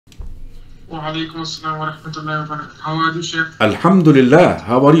Wa alaikum assalam wa rahmatullahi wa barakatuh. How are you, Sheikh? Alhamdulillah.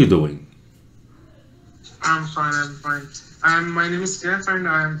 How are you doing? I'm fine. My name is Kaif and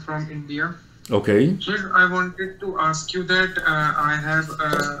I am from India. Okay. Sheikh, I wanted to ask you that I have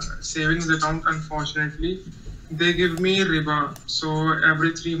a savings account. Unfortunately, they give me riba. So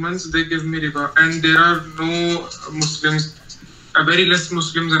every 3 months they give me riba, and there are no Muslims, very less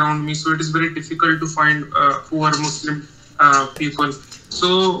Muslims around me. So it is very difficult to find poor Muslim people.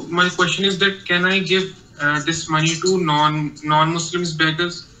 So my question is that can I give this money to non-Muslims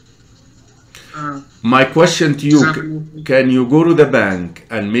beggars? My question to you, Exactly. can you go to the bank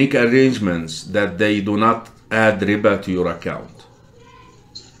and make arrangements that they do not add riba to your account?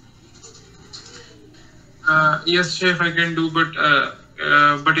 Yes, Chef, I can do,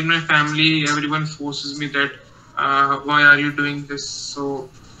 but in my family, everyone forces me that why are you doing this? So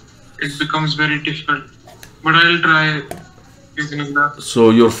it becomes very difficult. But I'll try using that. So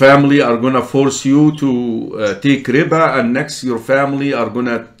your family are gonna force you to take riba, and next your family are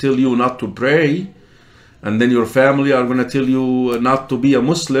gonna tell you not to pray, and then your family are gonna tell you not to be a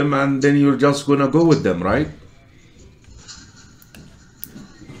Muslim, and then you're just gonna go with them, right?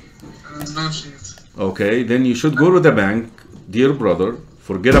 No, Chef. Okay, then you should go to the bank, dear brother.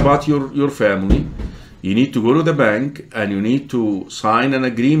 Forget about your family. You need to go to the bank and you need to sign an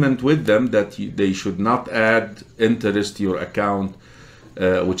agreement with them that they should not add interest to your account,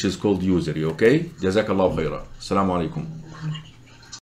 which is called usury. Okay? Jazakallah khaira. Assalamu alaikum.